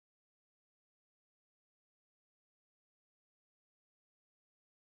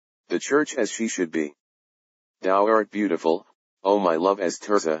The church as she should be. Thou art beautiful, O my love, as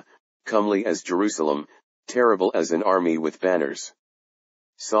Tirzah, comely as Jerusalem, terrible as an army with banners.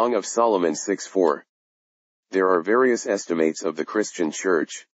 Song of Solomon 6:4. There are various estimates of the Christian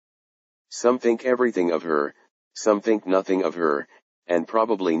church. Some think everything of her, some think nothing of her, and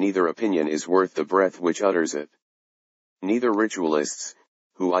probably neither opinion is worth the breath which utters it. Neither ritualists,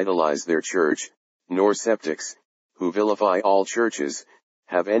 who idolize their church, nor septics, who vilify all churches,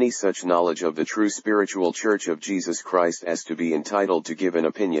 have any such knowledge of the true spiritual church of Jesus Christ as to be entitled to give an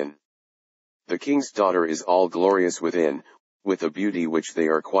opinion. The king's daughter is all glorious within, with a beauty which they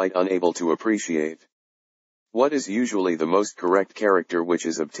are quite unable to appreciate. What is usually the most correct character which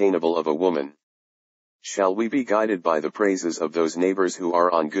is obtainable of a woman? Shall we be guided by the praises of those neighbors who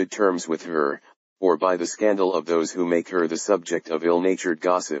are on good terms with her, or by the scandal of those who make her the subject of ill-natured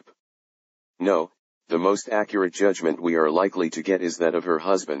gossip? No, the most accurate judgment we are likely to get is that of her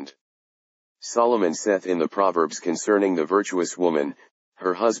husband. Solomon saith in the Proverbs concerning the virtuous woman,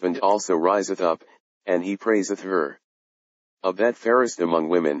 her husband also riseth up, and he praiseth her. Of that fairest among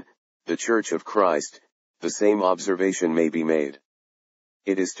women, the Church of Christ, the same observation may be made.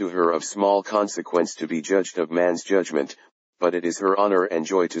 It is to her of small consequence to be judged of man's judgment, but it is her honor and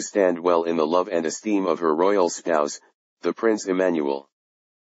joy to stand well in the love and esteem of her royal spouse, the Prince Emmanuel.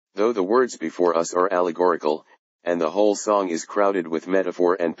 Though the words before us are allegorical, and the whole song is crowded with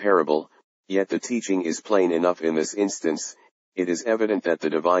metaphor and parable, yet the teaching is plain enough in this instance. It is evident that the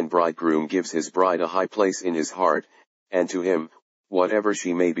divine bridegroom gives his bride a high place in his heart, and to him, whatever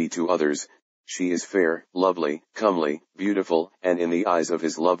she may be to others, she is fair, lovely, comely, beautiful, and in the eyes of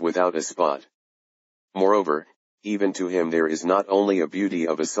his love without a spot. Moreover, even to him there is not only a beauty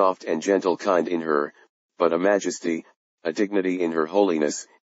of a soft and gentle kind in her, but a majesty, a dignity in her holiness,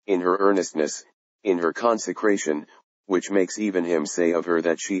 in her earnestness, in her consecration, which makes even him say of her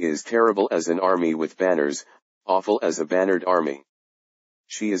that she is terrible as an army with banners, awful as a bannered army.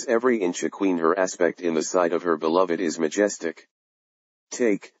 She is every inch a queen, her aspect in the sight of her beloved is majestic.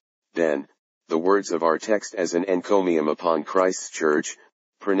 Take, then, the words of our text as an encomium upon Christ's church,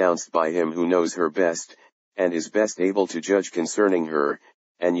 pronounced by him who knows her best, and is best able to judge concerning her,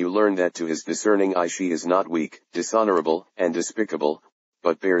 and you learn that to his discerning eye she is not weak, dishonorable, and despicable,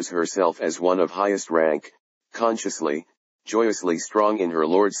 but bears herself as one of highest rank, consciously, joyously strong in her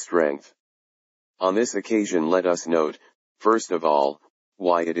Lord's strength. On this occasion let us note, first of all,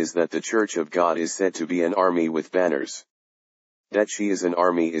 why it is that the Church of God is said to be an army with banners. That she is an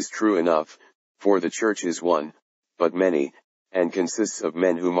army is true enough, for the church is one, but many, and consists of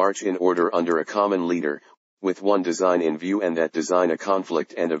men who march in order under a common leader, with one design in view, and that design a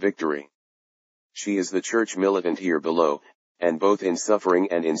conflict and a victory. She is the church militant here below, and both in suffering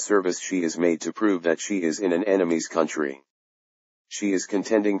and in service she is made to prove that she is in an enemy's country. She is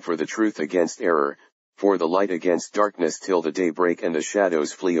contending for the truth against error, for the light against darkness till the day break and the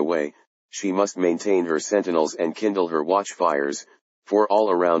shadows flee away. She must maintain her sentinels and kindle her watchfires, for all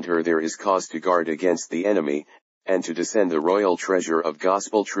around her there is cause to guard against the enemy, and to descend the royal treasure of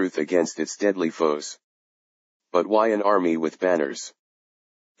gospel truth against its deadly foes. But why an army with banners?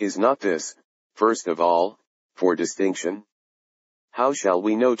 Is not this, first of all, for distinction? How shall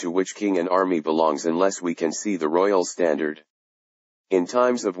we know to which king an army belongs unless we can see the royal standard? In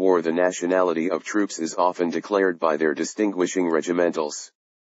times of war the nationality of troops is often declared by their distinguishing regimentals.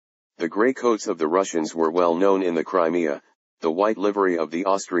 The grey coats of the Russians were well known in the Crimea. The white livery of the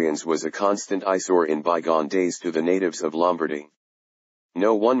Austrians was a constant eyesore in bygone days to the natives of Lombardy.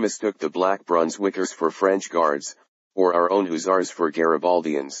 No one mistook the black Brunswickers for French guards, or our own hussars for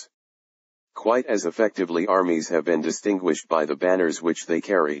Garibaldians. Quite as effectively armies have been distinguished by the banners which they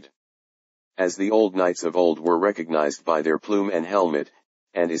carried. As the old knights of old were recognized by their plume and helmet,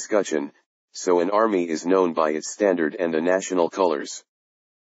 and escutcheon, so an army is known by its standard and the national colors.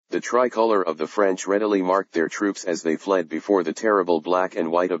 The tricolor of the French readily marked their troops as they fled before the terrible black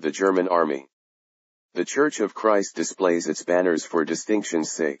and white of the German army. The Church of Christ displays its banners for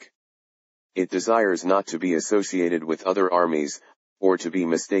distinction's sake. It desires not to be associated with other armies, or to be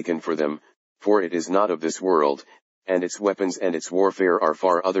mistaken for them, for it is not of this world, and its weapons and its warfare are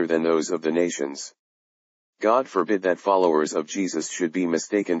far other than those of the nations. God forbid that followers of Jesus should be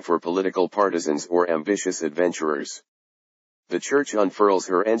mistaken for political partisans or ambitious adventurers. The Church unfurls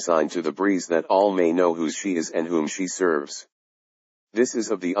her ensign to the breeze that all may know whose she is and whom she serves. This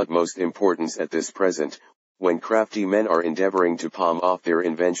is of the utmost importance at this present, when crafty men are endeavoring to palm off their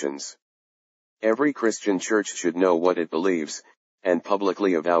inventions. Every Christian church should know what it believes, and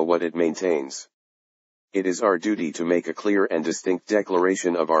publicly avow what it maintains. It is our duty to make a clear and distinct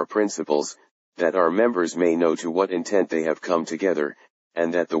declaration of our principles, that our members may know to what intent they have come together,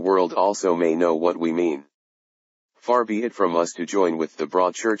 and that the world also may know what we mean. Far be it from us to join with the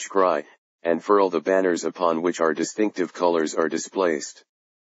broad church cry, and furl the banners upon which our distinctive colors are displaced.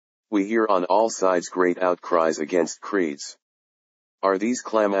 We hear on all sides great outcries against creeds. Are these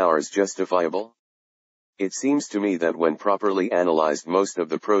clamors justifiable? It seems to me that when properly analyzed, most of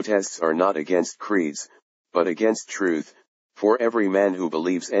the protests are not against creeds, but against truth, for every man who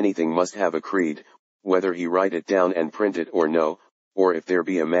believes anything must have a creed, whether he write it down and print it or no, or if there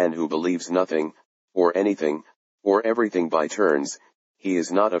be a man who believes nothing, or anything, or everything by turns, he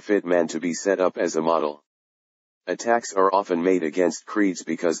is not a fit man to be set up as a model. Attacks are often made against creeds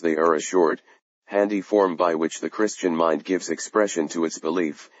because they are a short, handy form by which the Christian mind gives expression to its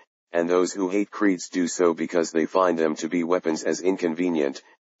belief, and those who hate creeds do so because they find them to be weapons as inconvenient,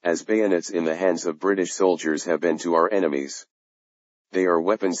 as bayonets in the hands of British soldiers have been to our enemies. They are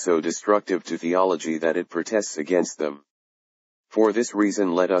weapons so destructive to theology that it protests against them. For this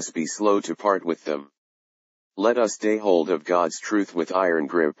reason let us be slow to part with them. Let us lay hold of God's truth with iron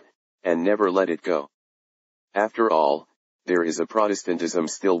grip, and never let it go. After all, there is a Protestantism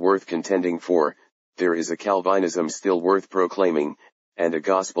still worth contending for, there is a Calvinism still worth proclaiming, and a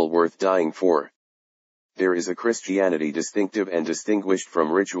gospel worth dying for. There is a Christianity distinctive and distinguished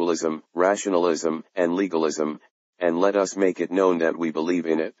from ritualism, rationalism, and legalism, and let us make it known that we believe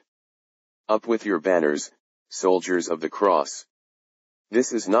in it. Up with your banners, soldiers of the cross.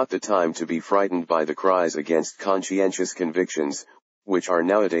 This is not the time to be frightened by the cries against conscientious convictions, which are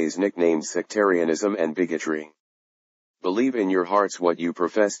nowadays nicknamed sectarianism and bigotry. Believe in your hearts what you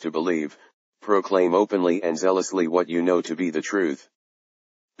profess to believe, proclaim openly and zealously what you know to be the truth.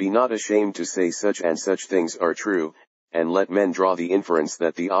 Be not ashamed to say such and such things are true, and let men draw the inference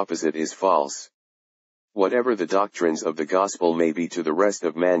that the opposite is false. Whatever the doctrines of the gospel may be to the rest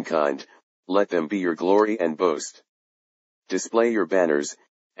of mankind, let them be your glory and boast. Display your banners,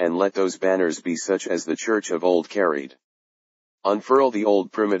 and let those banners be such as the church of old carried. Unfurl the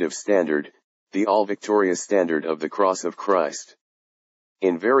old primitive standard, the all-victorious standard of the cross of Christ.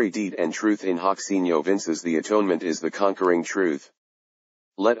 In very deed and truth in hoc signo vinces the atonement is the conquering truth.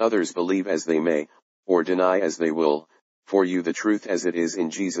 Let others believe as they may, or deny as they will, for you the truth as it is in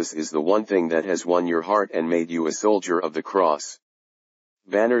Jesus is the one thing that has won your heart and made you a soldier of the cross.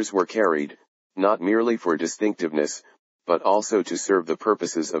 Banners were carried, not merely for distinctiveness, but also to serve the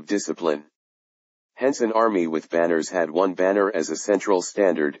purposes of discipline. Hence an army with banners had one banner as a central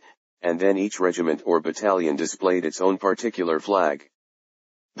standard, and then each regiment or battalion displayed its own particular flag.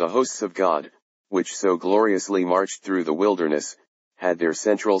 The hosts of God, which so gloriously marched through the wilderness, had their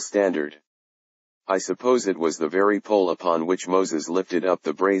central standard. I suppose it was the very pole upon which Moses lifted up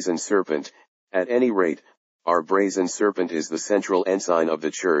the brazen serpent. At any rate, our brazen serpent is the central ensign of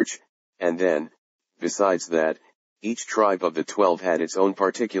the church, and then, besides that, each tribe of the 12 had its own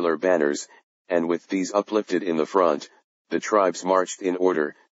particular banners, and with these uplifted in the front, the tribes marched in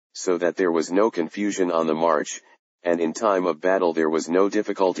order, so that there was no confusion on the march, and in time of battle there was no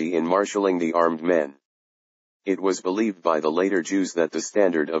difficulty in marshalling the armed men. It was believed by the later Jews that the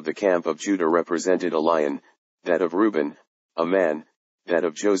standard of the camp of Judah represented a lion, that of Reuben, a man, that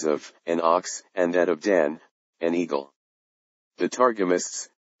of Joseph, an ox, and that of Dan, an eagle. The Targumists,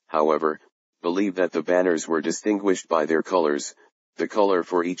 however, believe that the banners were distinguished by their colors, the color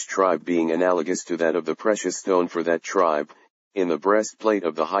for each tribe being analogous to that of the precious stone for that tribe, in the breastplate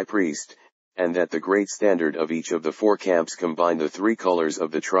of the high priest, and that the great standard of each of the 4 camps combined the 3 colors of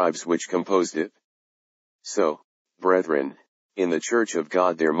the tribes which composed it. So, brethren, in the church of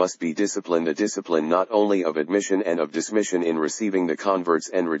God there must be discipline, the discipline not only of admission and of dismission in receiving the converts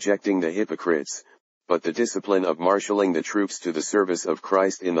and rejecting the hypocrites, but the discipline of marshalling the troops to the service of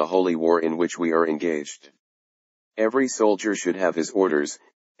Christ in the holy war in which we are engaged. Every soldier should have his orders,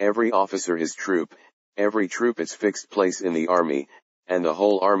 every officer his troop, every troop its fixed place in the army, and the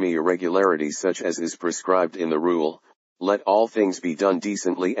whole army irregularity such as is prescribed in the rule, let all things be done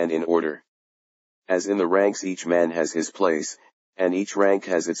decently and in order. As in the ranks each man has his place, and each rank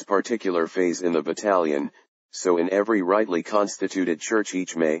has its particular phase in the battalion, so in every rightly constituted church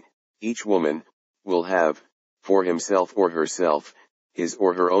each woman, will have, for himself or herself, his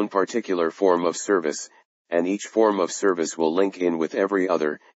or her own particular form of service, and each form of service will link in with every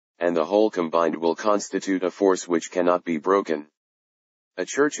other, and the whole combined will constitute a force which cannot be broken. A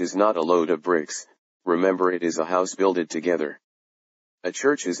church is not a load of bricks, remember it is a house builded together. A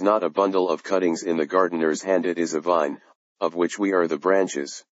church is not a bundle of cuttings in the gardener's hand, it is a vine, of which we are the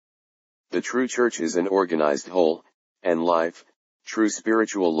branches. The true church is an organized whole, and life, true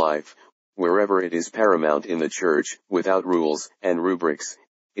spiritual life, wherever it is paramount in the church, without rules and rubrics,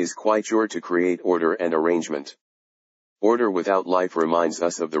 is quite sure to create order and arrangement. Order without life reminds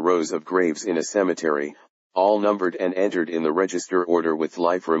us of the rows of graves in a cemetery, all numbered and entered in the register. Order with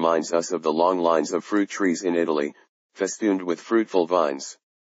life reminds us of the long lines of fruit trees in Italy, festooned with fruitful vines.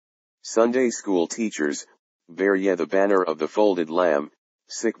 Sunday school teachers, bear ye the banner of the folded lamb.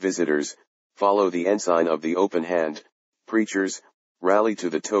 Sick visitors, follow the ensign of the open hand. Preachers, rally to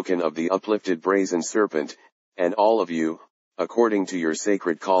the token of the uplifted brazen serpent, and all of you, according to your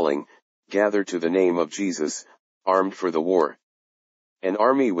sacred calling, gather to the name of Jesus, armed for the war. An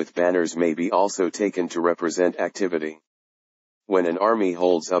army with banners may be also taken to represent activity. When an army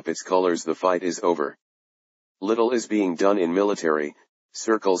holds up its colors, the fight is over. Little is being done in military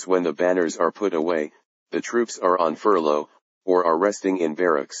circles when the banners are put away, the troops are on furlough, or are resting in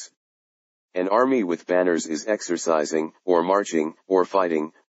barracks. An army with banners is exercising, or marching, or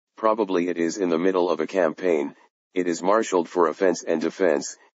fighting. Probably it is in the middle of a campaign. It is marshaled for offense and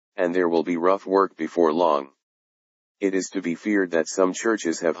defense, and there will be rough work before long. It is to be feared that some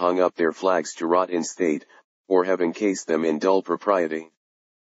churches have hung up their flags to rot in state, or have encased them in dull propriety.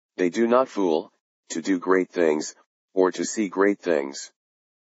 They do not fool, to do great things, or to see great things.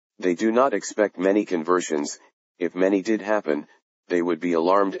 They do not expect many conversions. If many did happen, they would be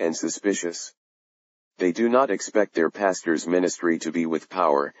alarmed and suspicious. They do not expect their pastor's ministry to be with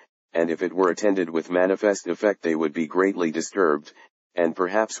power, and if it were attended with manifest effect they would be greatly disturbed, and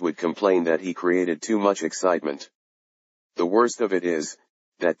perhaps would complain that he created too much excitement. The worst of it is,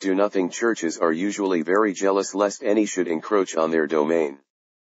 that do-nothing churches are usually very jealous lest any should encroach on their domain.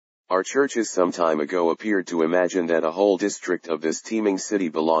 Our churches some time ago appeared to imagine that a whole district of this teeming city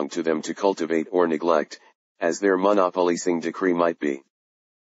belonged to them to cultivate or neglect, as their monopolizing decree might be.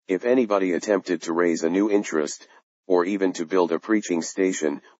 If anybody attempted to raise a new interest, or even to build a preaching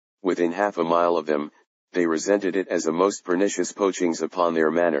station, within half a mile of them, they resented it as a most pernicious poachings upon their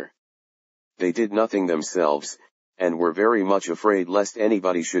manor. They did nothing themselves, and were very much afraid lest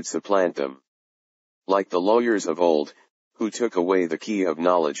anybody should supplant them. Like the lawyers of old, who took away the key of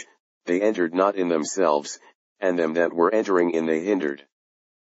knowledge, they entered not in themselves, and them that were entering in they hindered.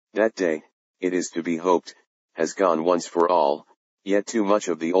 That day, it is to be hoped, has gone once for all, yet too much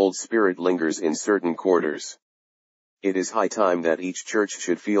of the old spirit lingers in certain quarters. It is high time that each church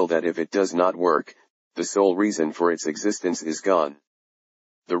should feel that if it does not work, the sole reason for its existence is gone.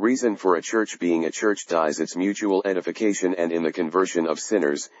 The reason for a church being a church dies its mutual edification and in the conversion of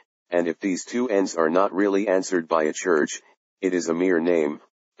sinners, and if these two ends are not really answered by a church, it is a mere name,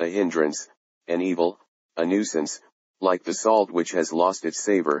 a hindrance, an evil, a nuisance, like the salt which has lost its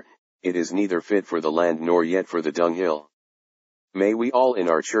savor. It is neither fit for the land nor yet for the dunghill. May we all in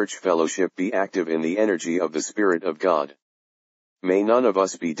our church fellowship be active in the energy of the Spirit of God. May none of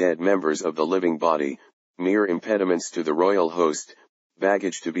us be dead members of the living body, mere impediments to the royal host,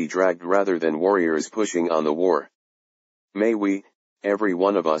 baggage to be dragged rather than warriors pushing on the war. May we, every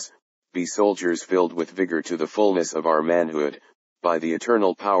one of us, be soldiers filled with vigor to the fullness of our manhood, by the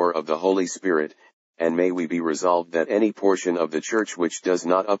eternal power of the Holy Spirit, and may we be resolved that any portion of the church which does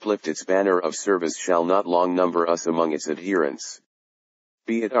not uplift its banner of service shall not long number us among its adherents.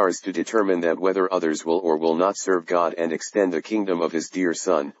 Be it ours to determine that whether others will or will not serve God and extend the kingdom of His dear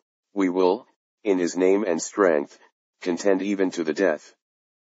Son, we will, in His name and strength, contend even to the death.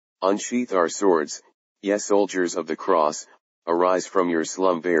 Unsheath our swords, ye soldiers of the cross, arise from your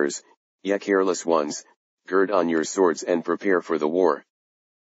slumbers, ye careless ones, gird on your swords and prepare for the war.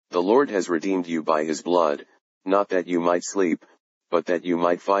 The Lord has redeemed you by His blood, not that you might sleep, but that you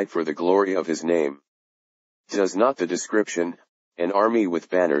might fight for the glory of His name. Does not the description, an army with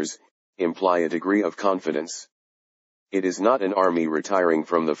banners, imply a degree of confidence? It is not an army retiring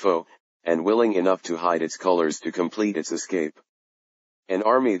from the foe, and willing enough to hide its colors to complete its escape. An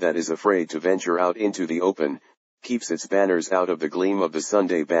army that is afraid to venture out into the open, keeps its banners out of the gleam of the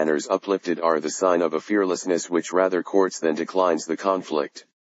Sunday. Banners uplifted are the sign of a fearlessness which rather courts than declines the conflict.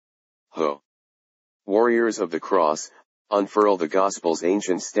 Ho! Warriors of the cross, unfurl the gospel's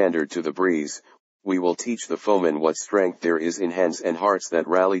ancient standard to the breeze. We will teach the foeman what strength there is in hands and hearts that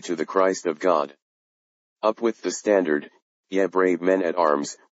rally to the Christ of God. Up with the standard, ye brave men at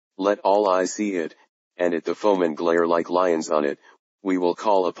arms, let all eyes see it, and at the foemen glare like lions on it. We will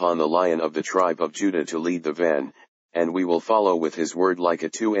call upon the Lion of the tribe of Judah to lead the van, and we will follow with his word like a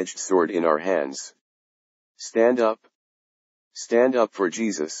two-edged sword in our hands. Stand up. Stand up for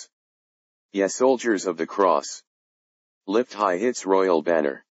Jesus. Ye soldiers of the cross. Lift high its royal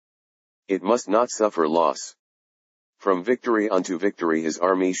banner. It must not suffer loss. From victory unto victory His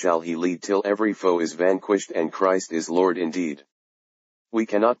army shall He lead till every foe is vanquished and Christ is Lord indeed. We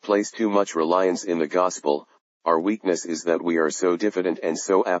cannot place too much reliance in the gospel. Our weakness is that we are so diffident and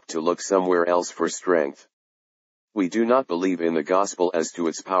so apt to look somewhere else for strength. We do not believe in the gospel as to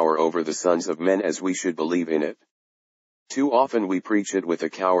its power over the sons of men as we should believe in it. Too often we preach it with a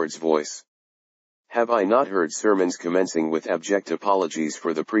coward's voice. Have I not heard sermons commencing with abject apologies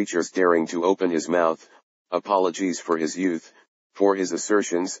for the preacher's daring to open his mouth, apologies for his youth, for his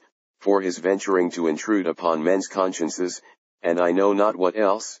assertions, for his venturing to intrude upon men's consciences, and I know not what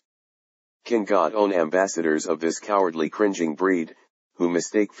else? Can God own ambassadors of this cowardly cringing breed, who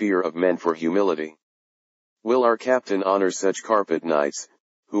mistake fear of men for humility? Will our captain honor such carpet knights,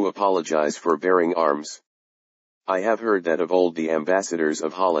 who apologize for bearing arms? I have heard that of old the ambassadors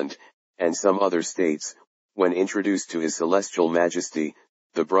of Holland, and some other states, when introduced to his celestial majesty,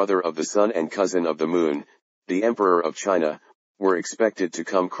 the brother of the sun and cousin of the moon, the emperor of China, were expected to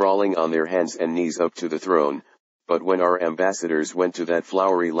come crawling on their hands and knees up to the throne, but when our ambassadors went to that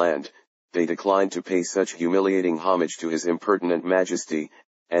flowery land, they declined to pay such humiliating homage to his impertinent majesty,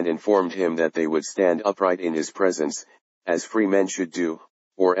 and informed him that they would stand upright in his presence, as free men should do,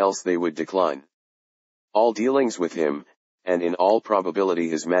 or else they would decline all dealings with him, and in all probability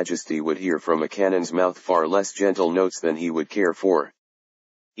his majesty would hear from a cannon's mouth far less gentle notes than he would care for.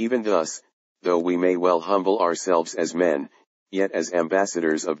 Even thus, though we may well humble ourselves as men, yet as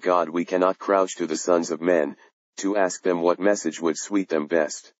ambassadors of God we cannot crouch to the sons of men, to ask them what message would suit them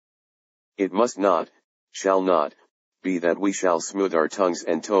best. It must not, shall not, be that we shall smooth our tongues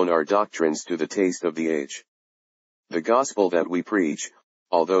and tone our doctrines to the taste of the age. The gospel that we preach,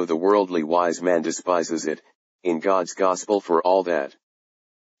 although the worldly wise man despises it, in God's gospel for all that.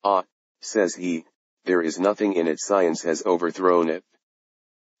 Says he, there is nothing in it, science has overthrown it.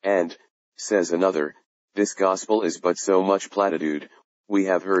 And, says another, this gospel is but so much platitude, we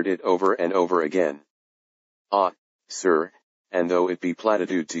have heard it over and over again. Sir, and though it be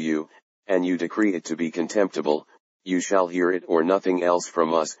platitude to you, and you decree it to be contemptible, you shall hear it or nothing else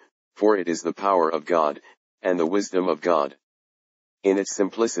from us, for it is the power of God, and the wisdom of God. In its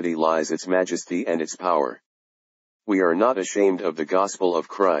simplicity lies its majesty and its power. We are not ashamed of the gospel of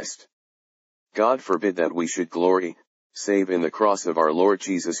Christ. God forbid that we should glory, save in the cross of our Lord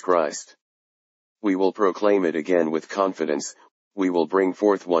Jesus Christ. We will proclaim it again with confidence, we will bring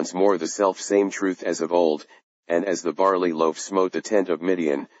forth once more the self-same truth as of old, and as the barley loaf smote the tent of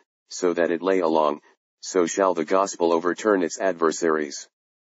Midian, so that it lay along, so shall the gospel overturn its adversaries.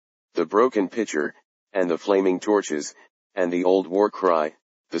 The broken pitcher, and the flaming torches, and the old war cry,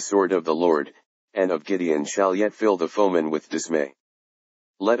 the sword of the Lord, and of Gideon shall yet fill the foeman with dismay.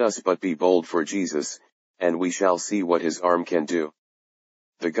 Let us but be bold for Jesus, and we shall see what his arm can do.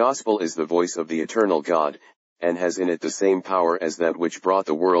 The gospel is the voice of the eternal God, and has in it the same power as that which brought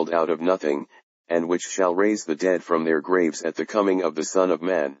the world out of nothing, and which shall raise the dead from their graves at the coming of the Son of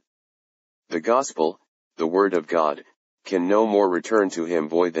Man. The gospel, the word of God, can no more return to him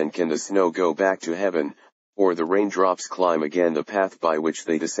void than can the snow go back to heaven, or the raindrops climb again the path by which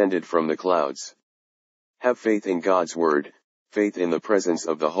they descended from the clouds. Have faith in God's word, faith in the presence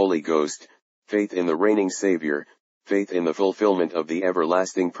of the Holy Ghost, faith in the reigning Savior, faith in the fulfillment of the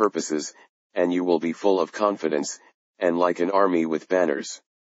everlasting purposes, and you will be full of confidence, and like an army with banners.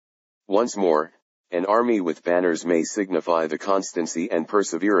 Once more, an army with banners may signify the constancy and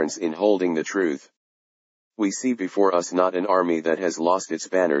perseverance in holding the truth. We see before us not an army that has lost its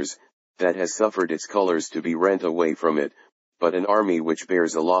banners, that has suffered its colors to be rent away from it, but an army which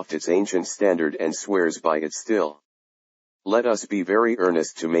bears aloft its ancient standard and swears by it still. Let us be very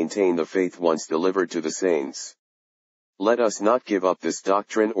earnest to maintain the faith once delivered to the saints. Let us not give up this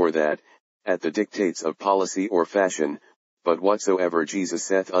doctrine or that, at the dictates of policy or fashion, but whatsoever Jesus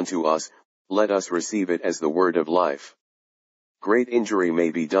saith unto us, let us receive it as the word of life. Great injury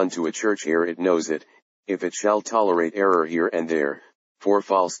may be done to a church ere it knows it, if it shall tolerate error here and there, for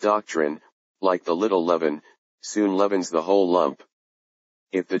false doctrine, like the little leaven, soon leavens the whole lump.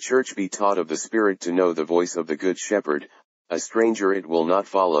 If the church be taught of the Spirit to know the voice of the Good Shepherd, a stranger it will not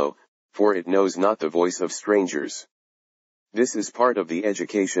follow, for it knows not the voice of strangers. This is part of the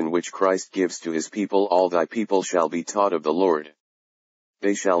education which Christ gives to his people. All thy people shall be taught of the Lord.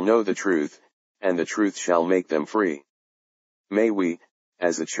 They shall know the truth, and the truth shall make them free. May we,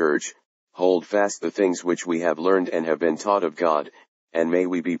 as a church, hold fast the things which we have learned and have been taught of God, and may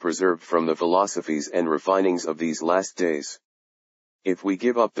we be preserved from the philosophies and refinings of these last days. If we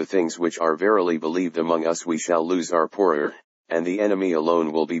give up the things which are verily believed among us, we shall lose our poor, and the enemy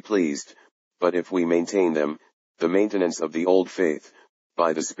alone will be pleased, but if we maintain them, the maintenance of the old faith,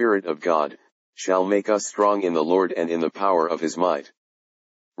 by the Spirit of God, shall make us strong in the Lord and in the power of his might.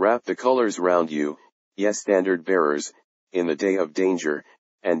 Wrap the colors round you, yes, standard bearers, in the day of danger,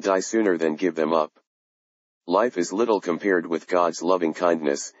 and die sooner than give them up. Life is little compared with God's loving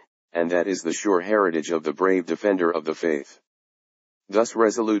kindness, and that is the sure heritage of the brave defender of the faith. Thus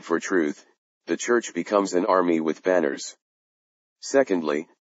resolute for truth, the church becomes an army with banners. Secondly,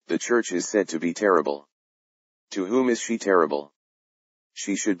 the church is said to be terrible. To whom is she terrible?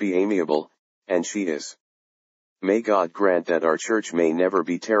 She should be amiable, and she is. May God grant that our church may never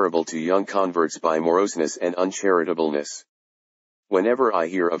be terrible to young converts by moroseness and uncharitableness. Whenever I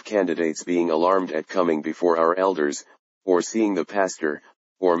hear of candidates being alarmed at coming before our elders, or seeing the pastor,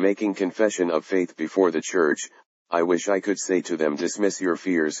 or making confession of faith before the church, I wish I could say to them, dismiss your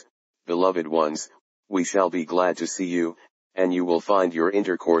fears, beloved ones, we shall be glad to see you, and you will find your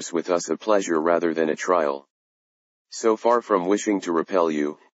intercourse with us a pleasure rather than a trial. So far from wishing to repel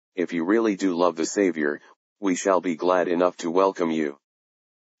you, if you really do love the Savior, we shall be glad enough to welcome you.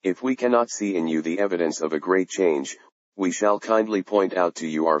 If we cannot see in you the evidence of a great change, we shall kindly point out to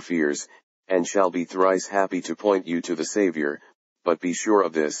you our fears, and shall be thrice happy to point you to the Savior, but be sure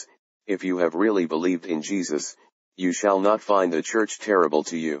of this, if you have really believed in Jesus, you shall not find the church terrible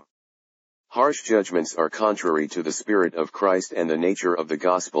to you. Harsh judgments are contrary to the Spirit of Christ and the nature of the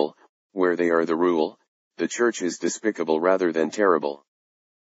gospel. Where they are the rule, the church is despicable rather than terrible.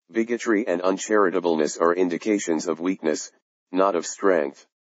 Bigotry and uncharitableness are indications of weakness, not of strength.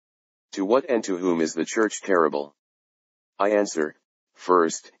 To what and to whom is the church terrible? I answer,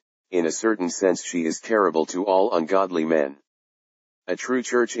 first, in a certain sense she is terrible to all ungodly men. A true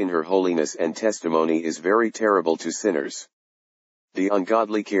church in her holiness and testimony is very terrible to sinners. The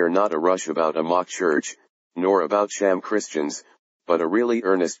ungodly care not a rush about a mock church, nor about sham Christians, but a really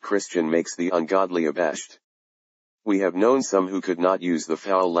earnest Christian makes the ungodly abashed. We have known some who could not use the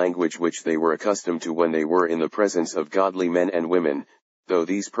foul language which they were accustomed to when they were in the presence of godly men and women, though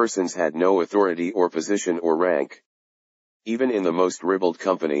these persons had no authority or position or rank. Even in the most ribald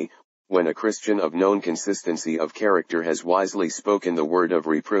company, when a Christian of known consistency of character has wisely spoken the word of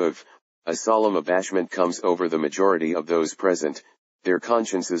reproof, a solemn abashment comes over the majority of those present. Their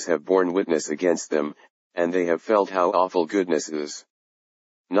consciences have borne witness against them, and they have felt how awful goodness is.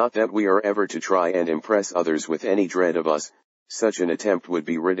 Not that we are ever to try and impress others with any dread of us, such an attempt would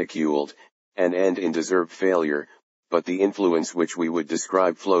be ridiculed, and end in deserved failure, but the influence which we would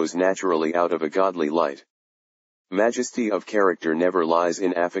describe flows naturally out of a godly light. Majesty of character never lies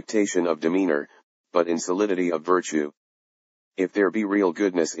in affectation of demeanor, but in solidity of virtue. If there be real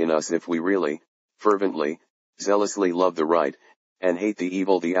goodness in us, if we really, fervently, zealously love the right, and hate the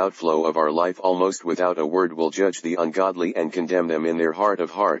evil, the outflow of our life almost without a word will judge the ungodly and condemn them in their heart of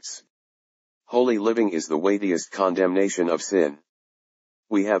hearts. Holy living is the weightiest condemnation of sin.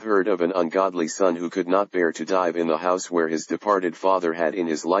 We have heard of an ungodly son who could not bear to dive in the house where his departed father had in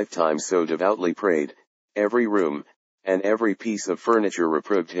his lifetime so devoutly prayed. Every room, and every piece of furniture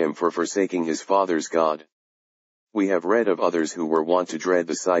reproved him for forsaking his father's God. We have read of others who were wont to dread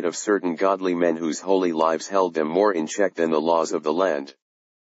the sight of certain godly men whose holy lives held them more in check than the laws of the land.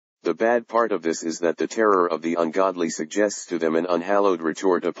 The bad part of this is that the terror of the ungodly suggests to them an unhallowed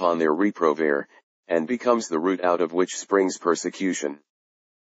retort upon their reprover, and becomes the root out of which springs persecution.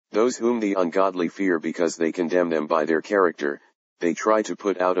 Those whom the ungodly fear because they condemn them by their character, they try to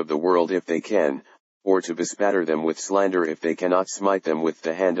put out of the world if they can, or to bespatter them with slander if they cannot smite them with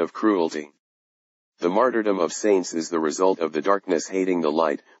the hand of cruelty. The martyrdom of saints is the result of the darkness hating the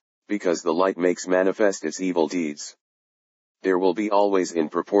light, because the light makes manifest its evil deeds. There will be always, in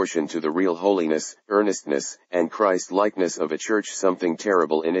proportion to the real holiness, earnestness, and Christ-likeness of a church, something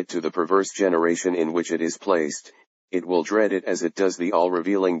terrible in it to the perverse generation in which it is placed. It will dread it as it does the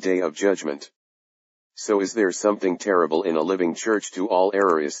all-revealing day of judgment. So is there something terrible in a living church to all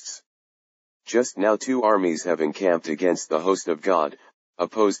errorists. Just now two armies have encamped against the host of God,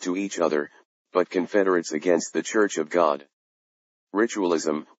 opposed to each other, but confederates against the Church of God.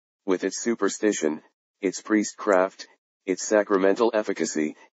 Ritualism, with its superstition, its priestcraft, its sacramental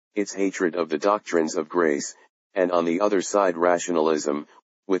efficacy, its hatred of the doctrines of grace, and on the other side rationalism,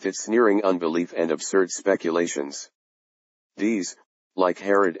 with its sneering unbelief and absurd speculations. These, like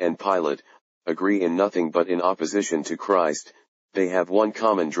Herod and Pilate, agree in nothing but in opposition to Christ. They have one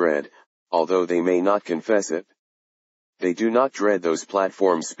common dread, although they may not confess it. They do not dread those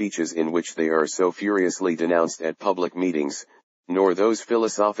platform speeches in which they are so furiously denounced at public meetings, nor those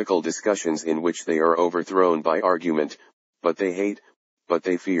philosophical discussions in which they are overthrown by argument, but they hate, but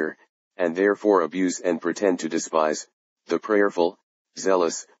they fear, and therefore abuse and pretend to despise, the prayerful,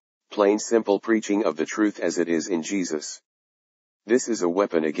 zealous, plain simple preaching of the truth as it is in Jesus. This is a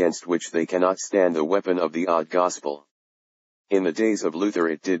weapon against which they cannot stand, the weapon of the odd gospel. In the days of Luther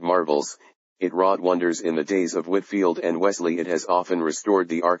it did marvels, it wrought wonders. In the days of Whitfield and Wesley it has often restored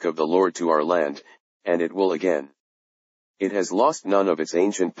the ark of the Lord to our land, and it will again. It has lost none of its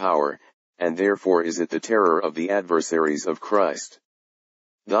ancient power, and therefore is it the terror of the adversaries of Christ.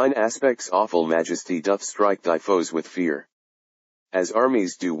 Thine aspect's awful majesty doth strike thy foes with fear, as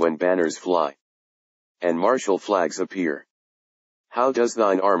armies do when banners fly, and martial flags appear. How does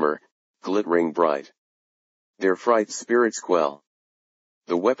thine armor, glittering bright, their fright spirits quell?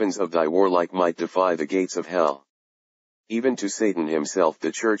 The weapons of thy warlike might defy the gates of hell. Even to Satan himself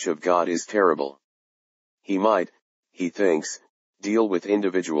the church of God is terrible. He might, he thinks, deal with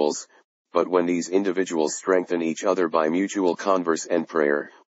individuals, but when these individuals strengthen each other by mutual converse and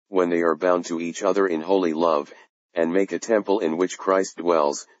prayer, when they are bound to each other in holy love, and make a temple in which Christ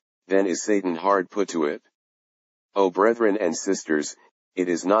dwells, then is Satan hard put to it. O brethren and sisters, it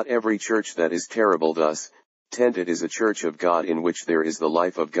is not every church that is terrible thus. It is a church of God in which there is the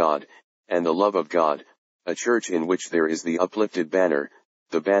life of God, and the love of God, a church in which there is the uplifted banner,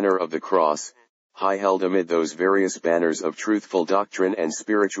 the banner of the cross, high held amid those various banners of truthful doctrine and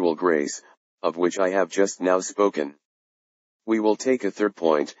spiritual grace, of which I have just now spoken. We will take a third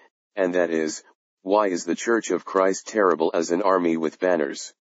point, and that is, why is the church of Christ terrible as an army with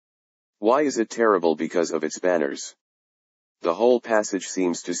banners? Why is it terrible because of its banners? The whole passage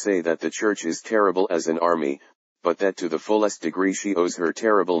seems to say that the church is terrible as an army, but that to the fullest degree she owes her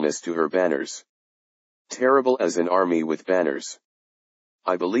terribleness to her banners. Terrible as an army with banners.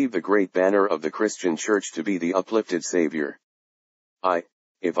 I believe the great banner of the Christian church to be the uplifted Savior.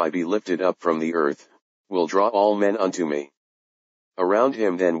 If I be lifted up from the earth, will draw all men unto me. Around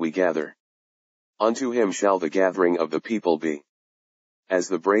him then we gather. Unto him shall the gathering of the people be. As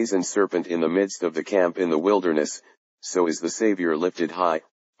the brazen serpent in the midst of the camp in the wilderness, so is the Savior lifted high,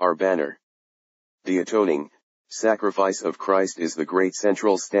 our banner. The atoning sacrifice of Christ is the great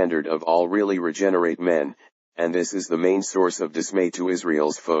central standard of all really regenerate men, and this is the main source of dismay to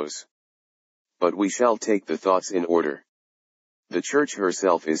Israel's foes. But we shall take the thoughts in order. The church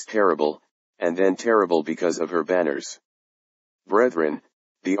herself is terrible, and then terrible because of her banners. Brethren,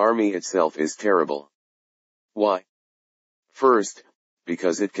 the army itself is terrible. Why? First,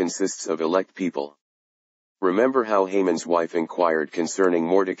 because it consists of elect people. Remember how Haman's wife inquired concerning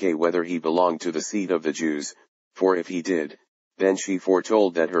Mordecai whether he belonged to the seed of the Jews, for if he did, then she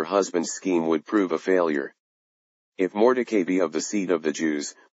foretold that her husband's scheme would prove a failure. If Mordecai be of the seed of the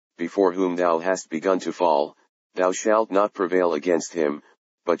Jews, before whom thou hast begun to fall, thou shalt not prevail against him,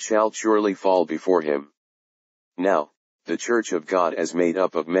 but shalt surely fall before him. Now, the church of God as made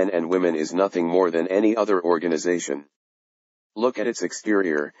up of men and women is nothing more than any other organization. Look at its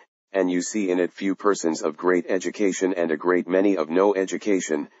exterior, and you see in it few persons of great education and a great many of no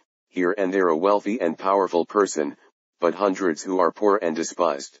education, here and there a wealthy and powerful person, but hundreds who are poor and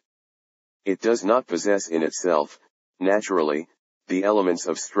despised. It does not possess in itself, naturally, the elements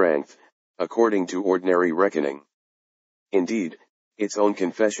of strength, according to ordinary reckoning. Indeed, its own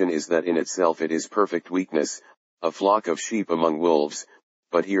confession is that in itself it is perfect weakness, a flock of sheep among wolves,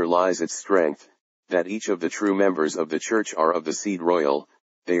 but here lies its strength, that each of the true members of the church are of the seed royal,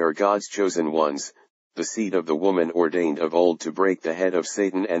 they are God's chosen ones, the seed of the woman ordained of old to break the head of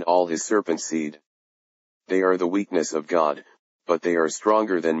Satan and all his serpent seed. They are the weakness of God, but they are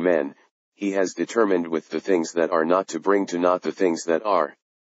stronger than men. He has determined with the things that are not to bring to naught the things that are.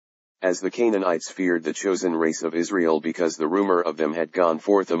 As the Canaanites feared the chosen race of Israel because the rumor of them had gone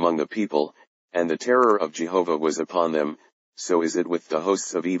forth among the people, and the terror of Jehovah was upon them, so is it with the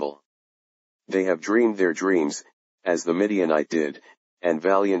hosts of evil. They have dreamed their dreams, as the Midianite did, and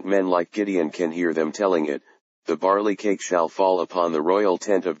valiant men like Gideon can hear them telling it, the barley cake shall fall upon the royal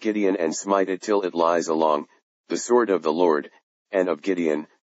tent of Gideon and smite it till it lies along, the sword of the Lord, and of Gideon,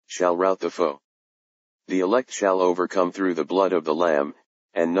 shall rout the foe. The elect shall overcome through the blood of the Lamb,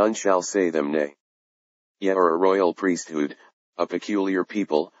 and none shall say them nay. Ye are a royal priesthood, a peculiar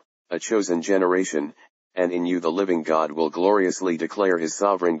people, a chosen generation, and in you the living God will gloriously declare his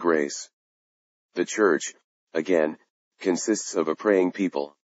sovereign grace. The church, again, consists of a praying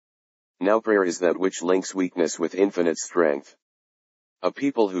people. Now prayer is that which links weakness with infinite strength. A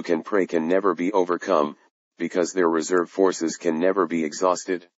people who can pray can never be overcome, because their reserve forces can never be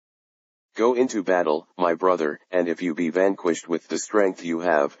exhausted. Go into battle, my brother, and if you be vanquished with the strength you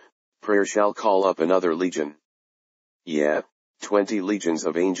have, prayer shall call up another legion. Yea, 20 legions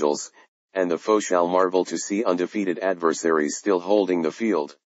of angels, and the foe shall marvel to see undefeated adversaries still holding the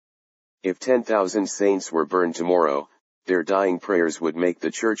field. If 10,000 saints were burned tomorrow, their dying prayers would make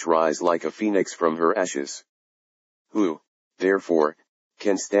the church rise like a phoenix from her ashes. Who, therefore,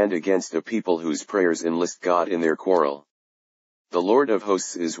 can stand against a people whose prayers enlist God in their quarrel? The Lord of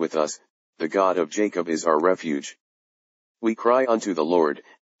hosts is with us, the God of Jacob is our refuge. We cry unto the Lord,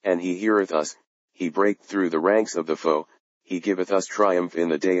 and he heareth us, he breaketh through the ranks of the foe, he giveth us triumph in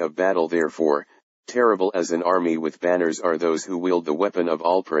the day of battle. Therefore, terrible as an army with banners are those who wield the weapon of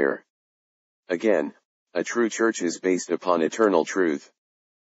all prayer. Again, a true church is based upon eternal truth.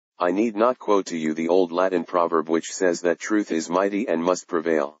 I need not quote to you the old Latin proverb which says that truth is mighty and must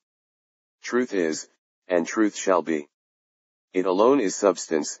prevail. Truth is, and truth shall be. It alone is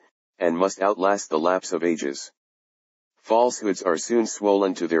substance, and must outlast the lapse of ages. Falsehoods are soon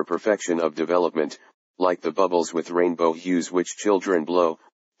swollen to their perfection of development, like the bubbles with rainbow hues which children blow,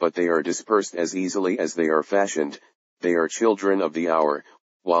 but they are dispersed as easily as they are fashioned. They are children of the hour,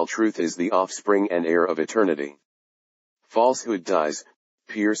 while truth is the offspring and heir of eternity. Falsehood dies,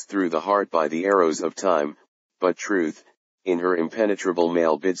 pierced through the heart by the arrows of time, but truth, in her impenetrable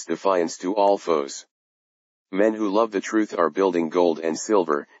mail, bids defiance to all foes. Men who love the truth are building gold and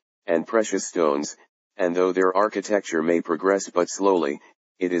silver, and precious stones, and though their architecture may progress but slowly,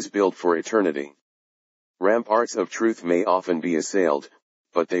 it is built for eternity. Ramparts of truth may often be assailed,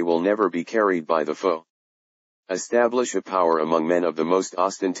 but they will never be carried by the foe. Establish a power among men of the most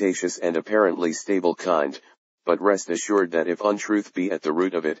ostentatious and apparently stable kind, but rest assured that if untruth be at the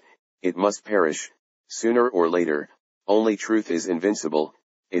root of it, it must perish, sooner or later. Only truth is invincible,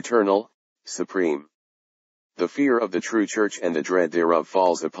 eternal, supreme. The fear of the true church and the dread thereof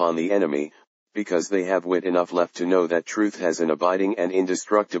falls upon the enemy, because they have wit enough left to know that truth has an abiding and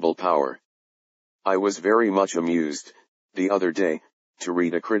indestructible power. I was very much amused, the other day, to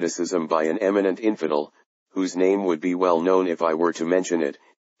read a criticism by an eminent infidel, whose name would be well known if I were to mention it,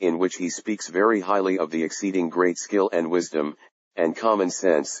 in which he speaks very highly of the exceeding great skill and wisdom, and common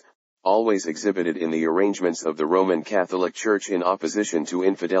sense, always exhibited in the arrangements of the Roman Catholic Church in opposition to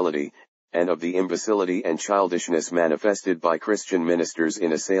infidelity, and of the imbecility and childishness manifested by Christian ministers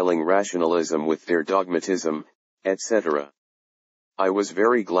in assailing rationalism with their dogmatism, etc. I was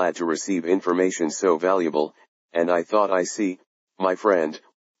very glad to receive information so valuable, and I thought, I see, my friend,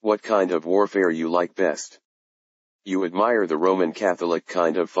 what kind of warfare you like best. You admire the Roman Catholic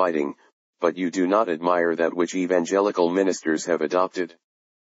kind of fighting, but you do not admire that which evangelical ministers have adopted.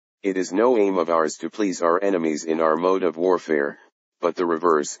 It is no aim of ours to please our enemies in our mode of warfare, but the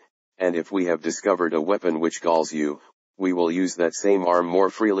reverse, and if we have discovered a weapon which galls you, we will use that same arm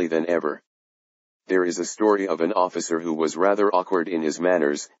more freely than ever. There is a story of an officer who was rather awkward in his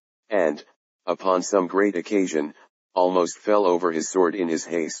manners, and, upon some great occasion, almost fell over his sword in his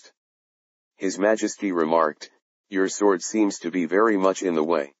haste. His Majesty remarked, "Your sword seems to be very much in the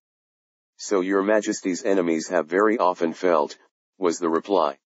way." "So your Majesty's enemies have very often felt," was the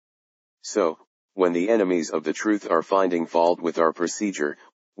reply. So, when the enemies of the truth are finding fault with our procedure,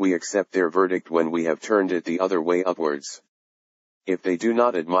 we accept their verdict when we have turned it the other way upwards. If they do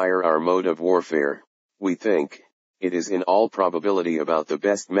not admire our mode of warfare, we think, it is in all probability about the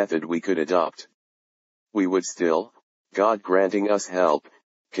best method we could adopt. We would still, God granting us help,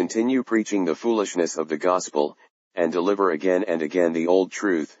 continue preaching the foolishness of the gospel, and deliver again and again the old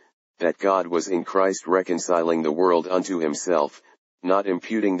truth, that God was in Christ reconciling the world unto himself, not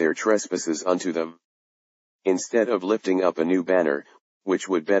imputing their trespasses unto them. Instead of lifting up a new banner, which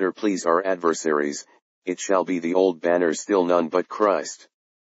would better please our adversaries, it shall be the old banner, still none but Christ.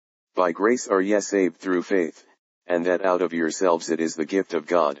 By grace are ye saved through faith, and that out of yourselves it is the gift of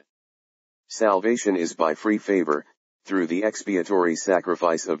God. Salvation is by free favor, through the expiatory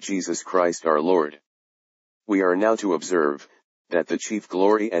sacrifice of Jesus Christ our Lord. We are now to observe, that the chief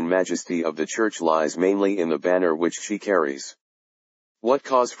glory and majesty of the Church lies mainly in the banner which she carries. What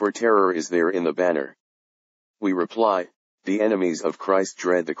cause for terror is there in the banner? We reply, the enemies of Christ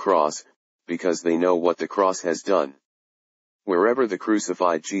dread the cross, because they know what the cross has done. Wherever the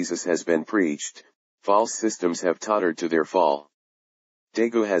crucified Jesus has been preached, false systems have tottered to their fall.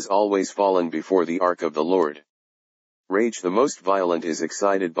 Dagon has always fallen before the ark of the Lord. Rage the most violent is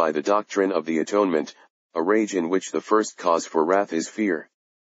excited by the doctrine of the atonement, a rage in which the first cause for wrath is fear.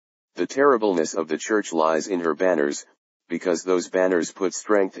 The terribleness of the Church lies in her banners, because those banners put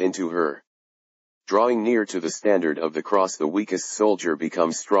strength into her. Drawing near to the standard of the cross, the weakest soldier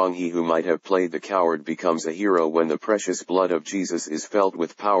becomes strong. He who might have played the coward becomes a hero when the precious blood of Jesus is felt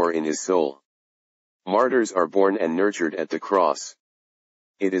with power in his soul. Martyrs are born and nurtured at the cross.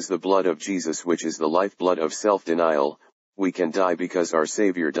 It is the blood of Jesus which is the lifeblood of self-denial. We can die because our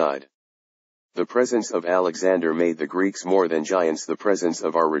Savior died. The presence of Alexander made the Greeks more than giants. The presence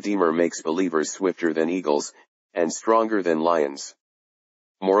of our Redeemer makes believers swifter than eagles, and stronger than lions.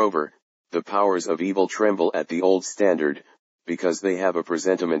 Moreover, the powers of evil tremble at the old standard, because they have a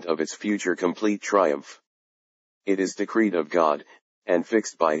presentiment of its future complete triumph. It is decreed of God, and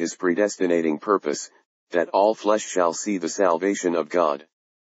fixed by his predestinating purpose, that all flesh shall see the salvation of God.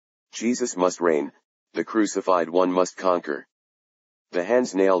 Jesus must reign, the crucified one must conquer. The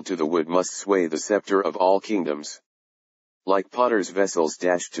hands nailed to the wood must sway the scepter of all kingdoms. Like potter's vessels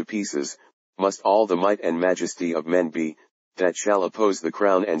dashed to pieces, must all the might and majesty of men be, that shall oppose the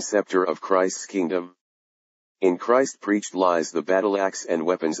crown and scepter of Christ's kingdom. In Christ preached lies the battle axe and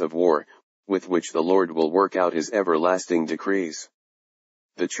weapons of war, with which the Lord will work out his everlasting decrees.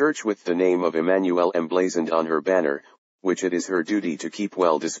 The church with the name of Emmanuel emblazoned on her banner, which it is her duty to keep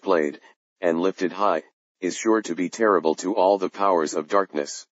well displayed, and lifted high, is sure to be terrible to all the powers of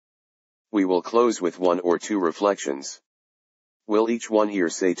darkness. We will close with one or two reflections. Will each one here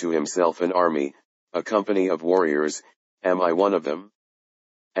say to himself, an army, a company of warriors, am I one of them?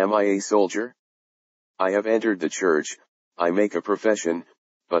 Am I a soldier? I have entered the church, I make a profession,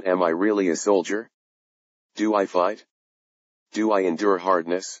 but am I really a soldier? Do I fight? Do I endure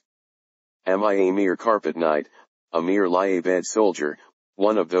hardness? Am I a mere carpet knight, a mere lie-abed soldier,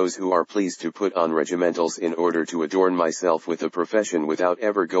 one of those who are pleased to put on regimentals in order to adorn myself with a profession without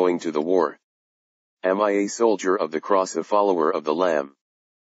ever going to the war? Am I a soldier of the cross, a follower of the Lamb?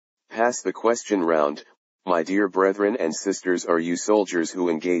 Pass the question round, my dear brethren and sisters, are you soldiers who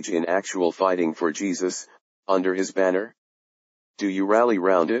engage in actual fighting for Jesus, under his banner? Do you rally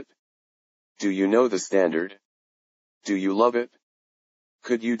round it? Do you know the standard? Do you love it?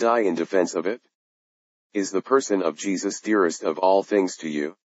 Could you die in defense of it? Is the person of Jesus dearest of all things to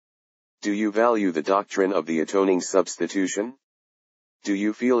you? Do you value the doctrine of the atoning substitution? Do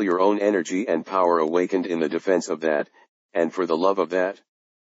you feel your own energy and power awakened in the defense of that, and for the love of that?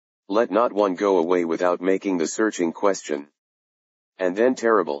 Let not one go away without making the searching question. And then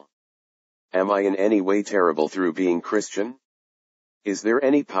terrible. Am I in any way terrible through being Christian? Is there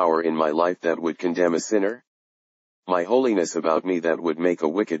any power in my life that would condemn a sinner? My holiness about me that would make a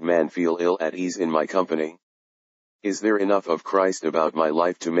wicked man feel ill at ease in my company? Is there enough of Christ about my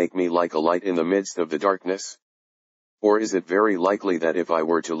life to make me like a light in the midst of the darkness? Or is it very likely that if I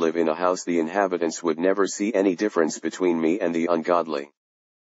were to live in a house the inhabitants would never see any difference between me and the ungodly?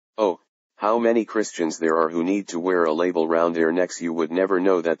 Oh, how many Christians there are who need to wear a label round their necks. You would never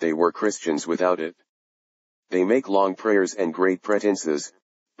know that they were Christians without it. They make long prayers and great pretenses,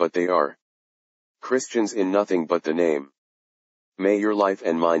 but they are Christians in nothing but the name. May your life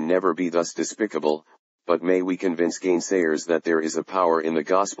and mine never be thus despicable, but may we convince gainsayers that there is a power in the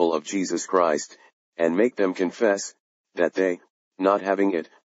gospel of Jesus Christ, and make them confess that they, not having it,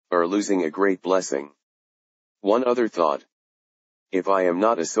 are losing a great blessing. One other thought. If I am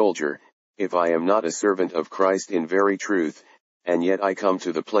not a soldier, if I am not a servant of Christ in very truth, and yet I come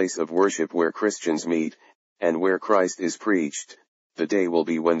to the place of worship where Christians meet, and where Christ is preached, the day will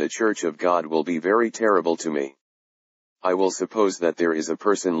be when the church of God will be very terrible to me. I will suppose that there is a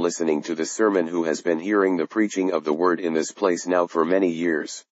person listening to this sermon who has been hearing the preaching of the word in this place now for many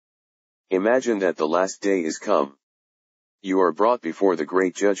years. Imagine that the last day is come. You are brought before the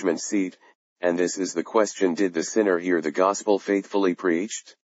great judgment seat, and this is the question: did the sinner hear the gospel faithfully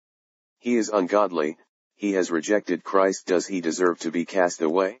preached? He is ungodly, he has rejected Christ. Does he deserve to be cast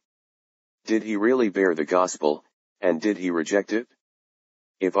away? Did he really bear the gospel, and did he reject it?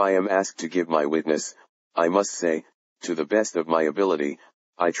 If I am asked to give my witness, I must say, to the best of my ability,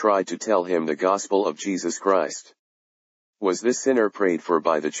 I tried to tell him the gospel of Jesus Christ. Was this sinner prayed for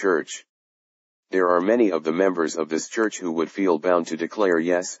by the church? There are many of the members of this church who would feel bound to declare,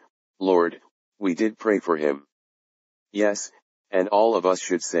 yes, Lord, we did pray for him. Yes, and all of us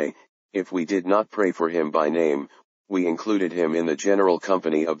should say, if we did not pray for him by name, we included him in the general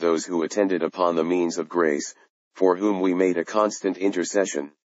company of those who attended upon the means of grace, for whom we made a constant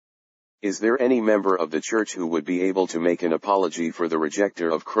intercession. Is there any member of the church who would be able to make an apology for the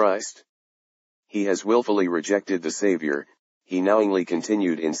rejecter of Christ? He has willfully rejected the Savior, he knowingly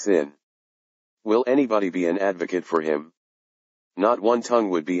continued in sin. Will anybody be an advocate for him? Not one tongue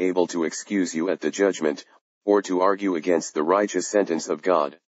would be able to excuse you at the judgment, or to argue against the righteous sentence of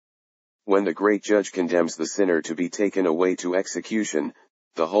God. When the great judge condemns the sinner to be taken away to execution,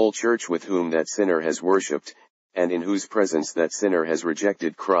 the whole church with whom that sinner has worshipped, and in whose presence that sinner has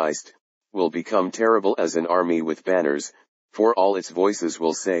rejected Christ, will become terrible as an army with banners, for all its voices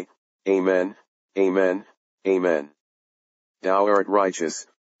will say, Amen, Amen, Amen. Thou art righteous,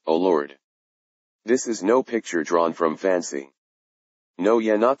 O Lord. This is no picture drawn from fancy. Know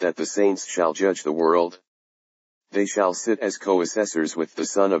ye not that the saints shall judge the world? They shall sit as co-assessors with the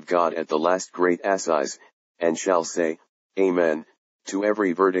Son of God at the last great assize, and shall say, Amen, to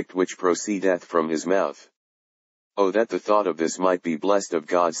every verdict which proceedeth from his mouth. Oh, that the thought of this might be blessed of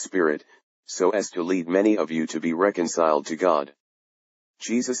God's Spirit, so as to lead many of you to be reconciled to God.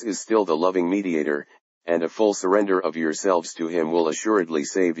 Jesus is still the loving mediator, and a full surrender of yourselves to him will assuredly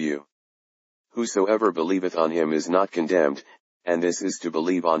save you. Whosoever believeth on him is not condemned, and this is to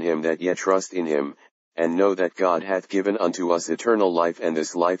believe on him that yet trust in him, and know that God hath given unto us eternal life, and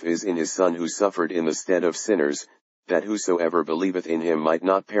this life is in his Son, who suffered in the stead of sinners, that whosoever believeth in him might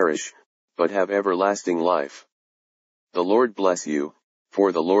not perish, but have everlasting life. The Lord bless you,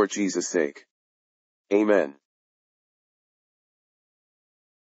 for the Lord Jesus' sake. Amen.